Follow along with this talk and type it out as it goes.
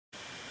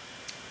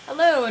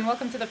Hello and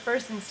welcome to the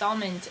first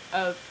installment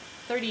of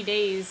 30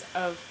 days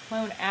of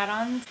Plone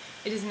add-ons.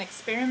 It is an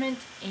experiment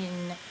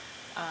in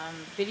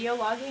video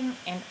logging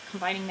and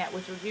combining that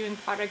with reviewing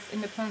products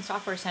in the Plone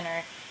Software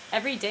Center.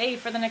 Every day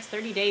for the next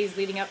 30 days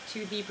leading up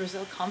to the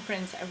Brazil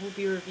conference, I will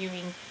be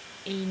reviewing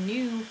a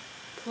new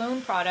Plone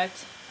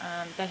product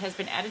that has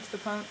been added to the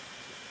Plone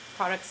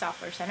Product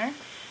Software Center,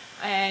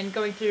 and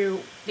going through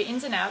the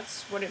ins and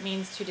outs, what it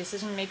means to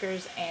decision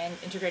makers and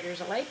integrators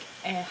alike,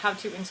 and how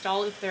to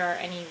install if there are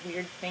any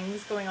weird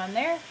things going on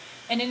there,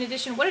 and in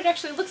addition what it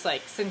actually looks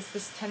like, since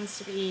this tends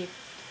to be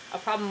a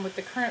problem with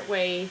the current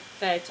way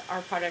that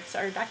our products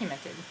are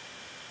documented.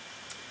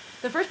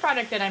 The first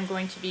product that I'm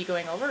going to be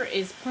going over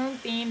is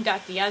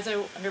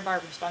Plone-theme.diazo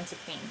 _ responsive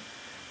theme.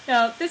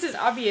 Now, this is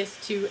obvious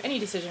to any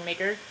decision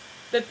maker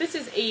that this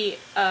is a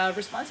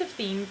responsive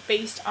theme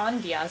based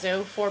on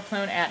Diazo for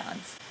Plone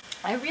add-ons.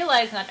 I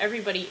realize not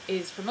everybody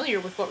is familiar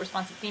with what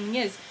responsive theming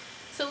is,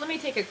 so let me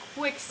take a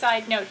quick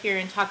side note here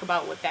and talk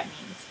about what that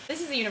means.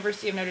 This is the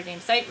University of Notre Dame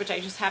site, which I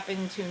just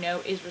happen to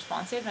know is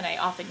responsive, and I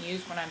often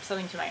use when I'm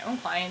selling to my own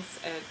clients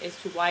as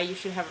to why you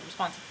should have a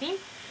responsive theme.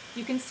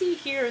 You can see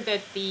here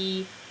that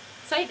the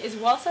site is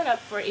well set up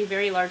for a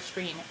very large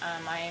screen.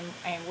 I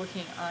am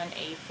working on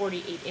a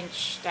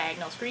 48-inch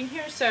diagonal screen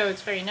here, so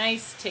it's very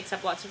nice, takes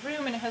up lots of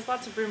room, and it has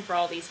lots of room for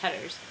all these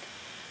headers.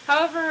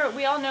 However,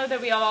 we all know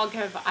that we all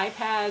have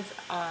iPads,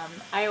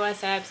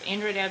 iOS apps,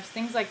 Android apps,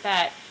 things like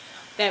that,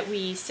 that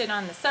we sit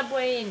on the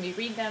subway and we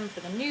read them for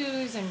the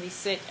news, and we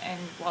sit and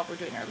while we're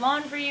doing our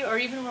laundry, or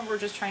even when we're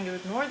just trying to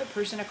ignore the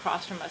person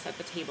across from us at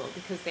the table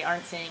because they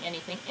aren't saying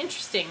anything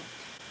interesting.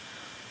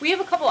 We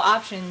have a couple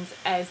options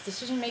as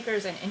decision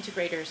makers and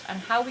integrators on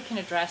how we can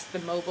address the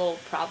mobile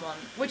problem,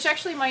 which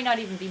actually might not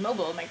even be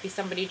mobile. It might be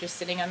somebody just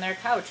sitting on their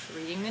couch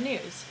reading the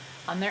news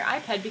on their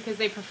iPad because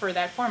they prefer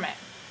that format.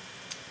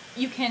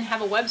 You can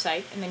have a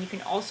website, and then you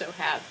can also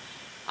have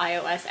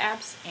iOS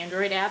apps,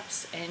 Android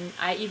apps, and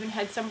I even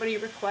had somebody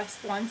request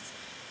once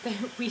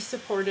that we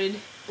supported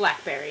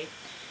BlackBerry.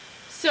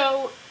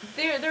 So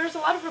there's a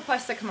lot of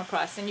requests that come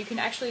across, and you can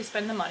actually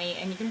spend the money,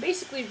 and you can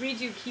basically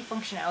redo key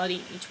functionality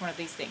in each one of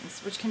these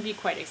things, which can be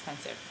quite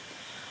expensive.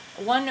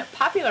 One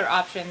popular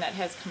option that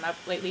has come up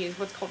lately is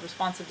what's called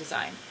responsive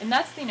design, and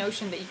that's the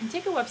notion that you can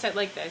take a website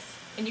like this,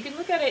 and you can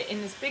look at it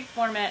in this big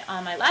format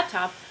on my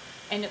laptop,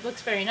 and it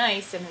looks very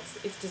nice, and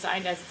it's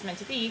designed as it's meant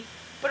to be,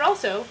 but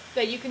also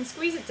that you can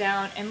squeeze it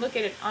down and look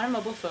at it on a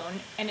mobile phone,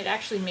 and it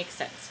actually makes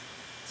sense.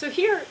 So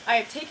here, I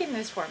have taken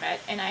this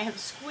format, and I have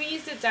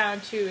squeezed it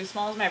down to as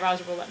small as my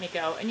browser will let me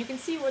go, and you can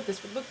see what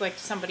this would look like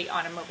to somebody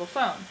on a mobile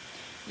phone.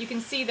 You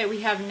can see that we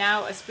have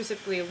now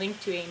specifically a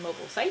link to a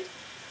mobile site.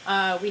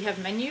 We have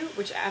menu,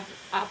 which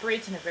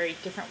operates in a very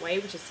different way,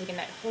 which has taken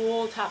that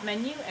whole top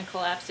menu and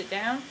collapsed it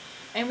down,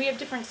 and we have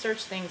different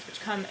search things which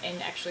come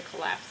and actually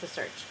collapse the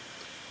search.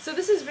 So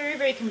this is very,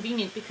 very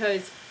convenient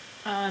because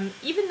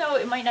even though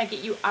it might not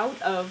get you out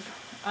of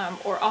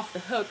or off the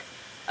hook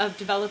of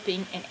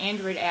developing an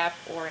Android app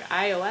or an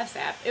iOS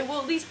app, it will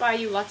at least buy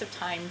you lots of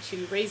time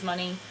to raise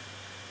money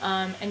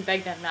and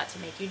beg them not to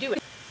make you do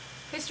it.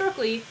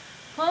 Historically,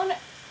 Plone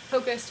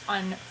focused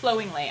on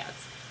flowing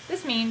layouts.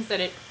 This means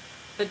that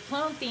the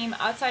Plone theme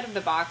outside of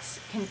the box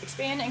can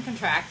expand and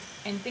contract,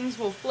 and things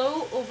will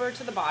flow over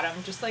to the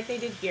bottom just like they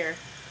did here,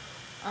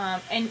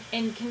 and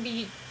can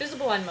be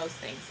visible on most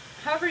things.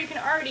 However, you can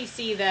already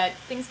see that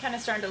things kind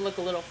of starting to look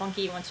a little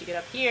funky once you get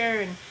up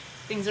here, and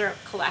things are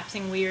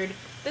collapsing weird.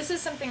 This is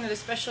something that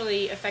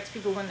especially affects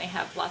people when they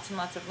have lots and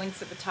lots of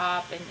links at the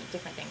top and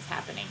different things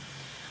happening.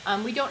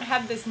 We don't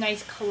have this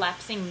nice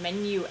collapsing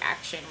menu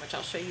action, which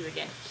I'll show you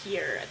again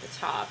here at the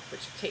top,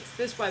 which takes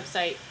this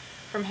website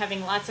from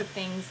having lots of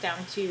things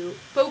down to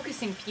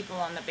focusing people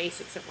on the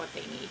basics of what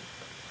they need.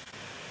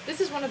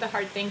 This is one of the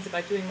hard things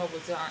about doing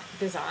mobile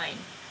design.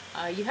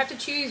 You have to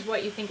choose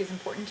what you think is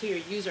important to your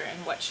user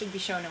and what should be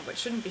shown and what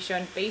shouldn't be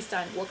shown based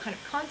on what kind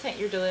of content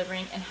you're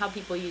delivering and how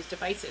people use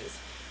devices.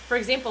 For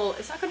example,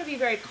 it's not going to be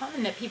very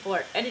common that people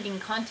are editing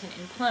content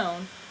in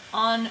Plone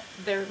on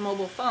their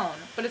mobile phone,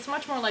 but it's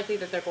much more likely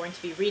that they're going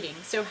to be reading.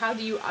 So how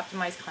do you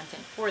optimize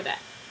content for that?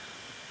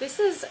 This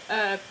is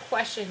a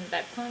question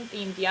that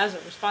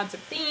Plone-theme-diazo responsive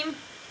theme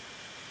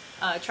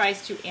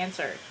tries to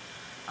answer.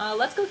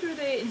 Let's go through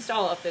the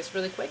install of this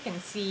really quick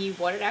and see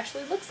what it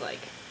actually looks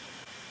like.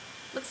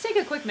 Let's take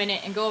a quick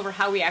minute and go over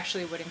how we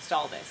actually would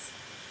install this.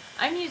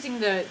 I'm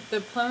using the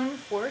Plone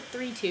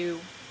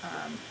 432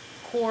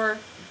 core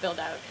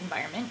build-out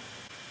environment.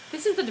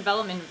 This is the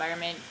development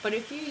environment, but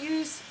if you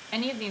use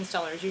any of the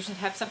installers, you should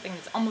have something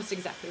that's almost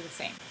exactly the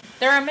same.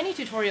 There are many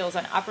tutorials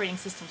on operating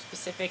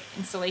system-specific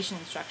installation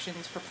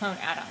instructions for Plone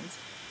add-ons,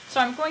 so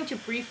I'm going to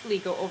briefly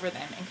go over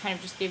them and kind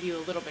of just give you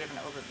a little bit of an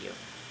overview.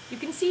 You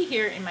can see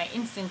here in my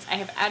instance, I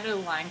have added a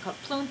line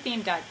called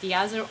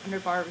Plone-theme.diazo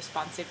 _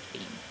 responsive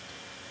theme.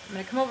 I'm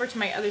going to come over to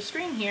my other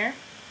screen here.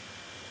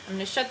 I'm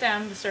going to shut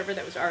down the server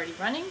that was already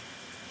running,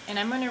 and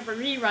I'm going to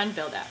rerun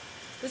build-out.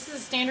 This is a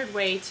standard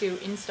way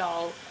to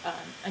install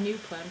a new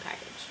Plone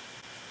package.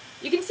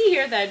 You can see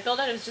here that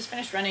build-out has just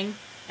finished running.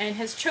 and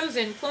has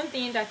chosen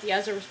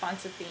Plone-theme.diazo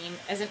responsive theme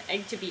as an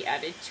egg to be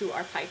added to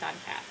our Python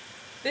path.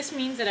 This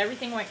means that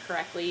everything went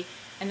correctly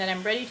and that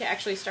I'm ready to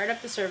actually start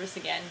up the service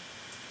again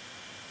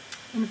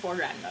in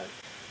foreground mode.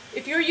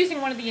 If you're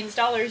using one of the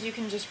installers, you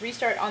can just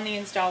restart on the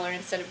installer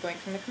instead of going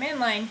from the command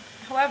line.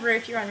 However,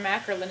 if you're on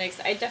Mac or Linux,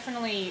 I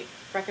definitely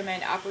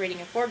recommend operating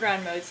in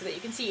foreground mode so that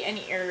you can see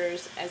any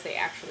errors as they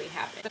actually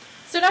happen.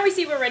 So now we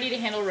see we're ready to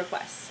handle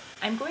requests.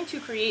 I'm going to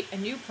create a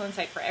new Plone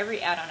site for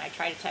every add-on I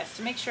try to test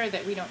to make sure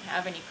that we don't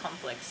have any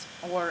conflicts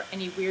or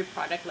any weird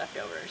product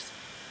leftovers.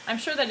 I'm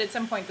sure that at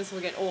some point this will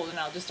get old and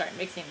I'll just start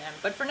mixing them,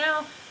 but for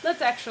now,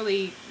 let's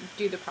actually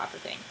do the proper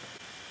thing.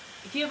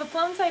 If you have a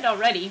Plone site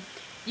already,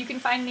 you can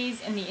find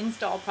these in the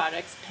Install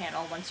Products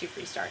panel once you've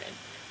restarted.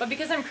 But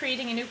because I'm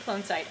creating a new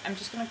Plone site, I'm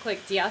just going to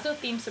click Diazo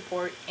Theme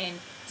Support and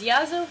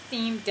Diazo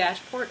Theme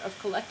Dashport of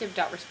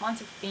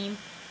Collective.Responsive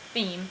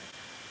Theme.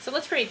 So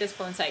let's create this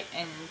Plone site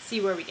and see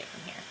where we get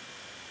from here.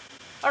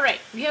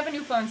 Alright, we have a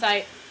new Plone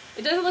site.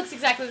 It doesn't look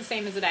exactly the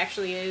same as it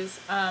actually is,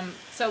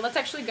 so let's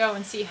actually go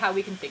and see how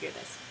we configure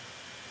this.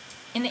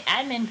 In the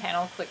Admin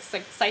panel, click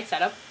Site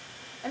Setup,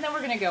 and then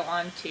we're going to go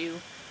on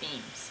to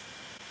Themes.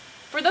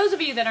 For those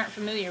of you that aren't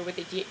familiar with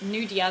the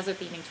new Diazo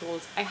theming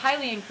tools, I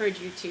highly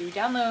encourage you to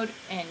download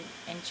and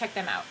check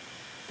them out.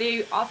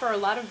 They offer a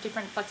lot of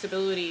different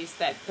flexibilities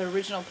that the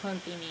original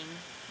Plone theming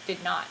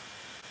did not.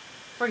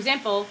 For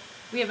example,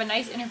 we have a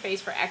nice interface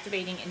for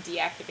activating and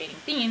deactivating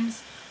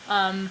themes,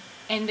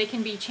 and they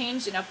can be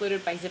changed and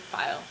uploaded by zip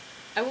file.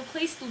 I will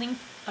place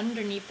links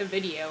underneath the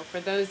video for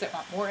those that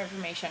want more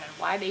information on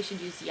why they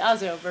should use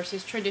Diazo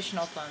versus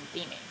traditional Plone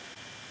theming.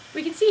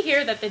 We can see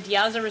here that the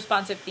Diazo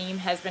responsive theme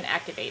has been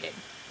activated.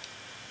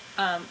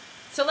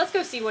 So let's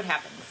go see what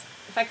happens.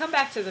 If I come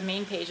back to the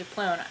main page of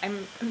Plone,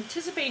 I'm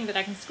anticipating that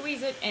I can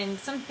squeeze it and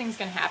something's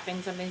going to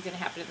happen. Something's going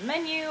to happen to the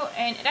menu,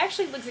 and it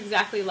actually looks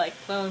exactly like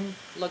Plone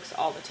looks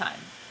all the time,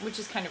 which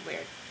is kind of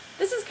weird.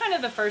 This is kind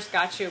of the first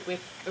gotcha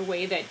with the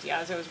way that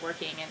Diazo is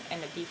working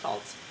and the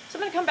defaults. So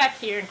I'm going to come back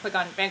here and click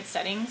on Advanced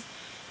Settings,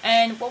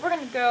 and what we're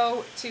going to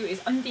go to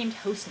is Unthemed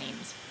Host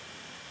Names.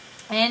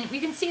 And we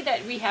can see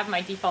that we have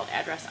my default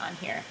address on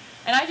here.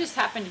 And I just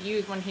happen to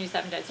use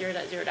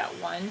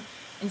 127.0.0.1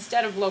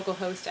 instead of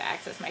localhost to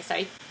access my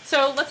site.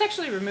 So let's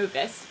actually remove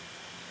this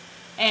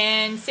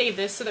and save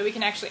this so that we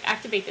can actually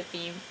activate the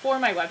theme for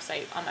my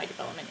website on my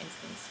development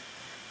instance.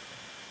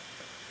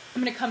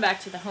 I'm going to come back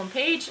to the home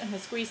page, I'm going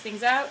to squeeze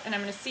things out, and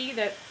I'm going to see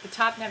that the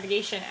top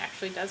navigation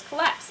actually does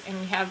collapse. And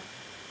we have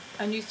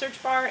a new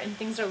search bar and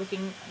things are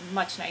looking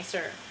much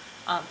nicer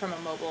from a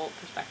mobile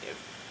perspective.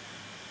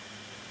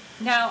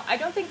 Now, I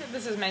don't think that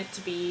this is meant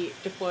to be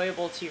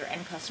deployable to your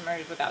end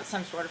customers without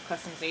some sort of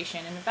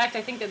customization, and in fact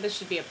I think that this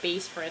should be a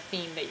base for a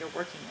theme that you're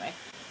working with.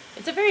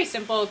 It's a very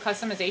simple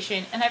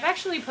customization, and I've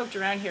actually poked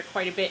around here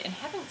quite a bit and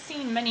haven't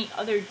seen many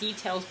other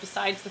details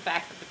besides the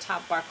fact that the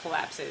top bar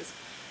collapses.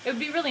 It would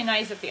be really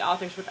nice if the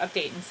authors would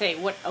update and say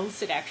what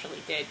else it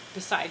actually did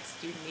besides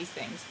doing these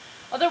things.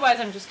 Otherwise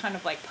I'm just kind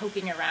of like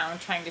poking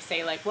around trying to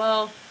say like,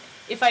 well,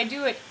 if I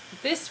do it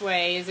this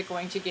way, is it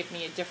going to give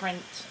me a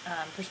different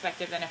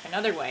perspective than if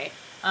another way?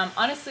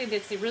 Honestly,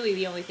 that's really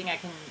the only thing I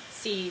can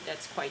see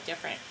that's quite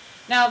different.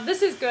 Now,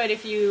 this is good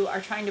if you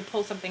are trying to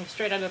pull something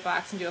straight out of the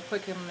box and do a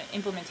quick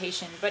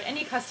implementation, but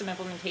any custom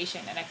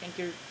implementation, and I think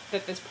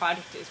that this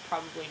project is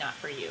probably not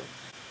for you.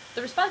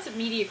 The responsive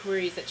media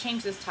queries that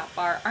change this top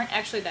bar aren't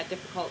actually that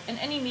difficult, and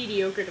any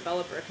mediocre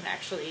developer can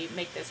actually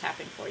make this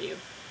happen for you.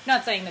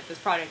 Not saying that this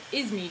product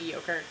is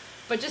mediocre,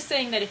 but just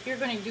saying that if you're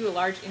going to do a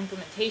large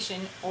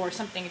implementation or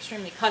something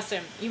extremely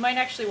custom, you might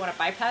actually want to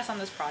bypass on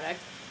this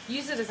product,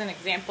 use it as an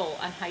example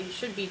on how you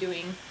should be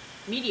doing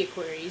media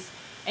queries,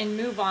 and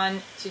move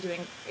on to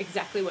doing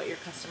exactly what your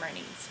customer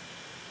needs.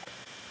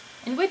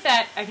 And with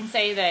that, I can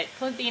say that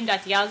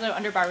Plone-theme.diazo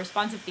underbar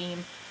responsive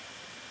theme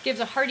gives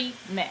a hearty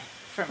meh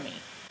from me.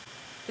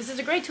 This is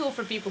a great tool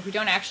for people who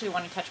don't actually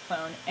want to touch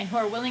Plone and who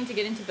are willing to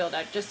get into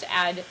build-out just to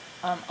add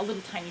a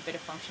little tiny bit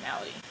of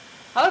functionality.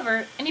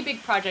 However, any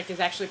big project is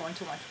actually going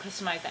to want to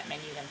customize that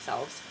menu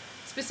themselves,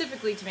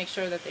 specifically to make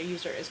sure that their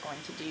user is going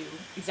to do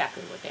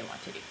exactly what they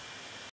want to do.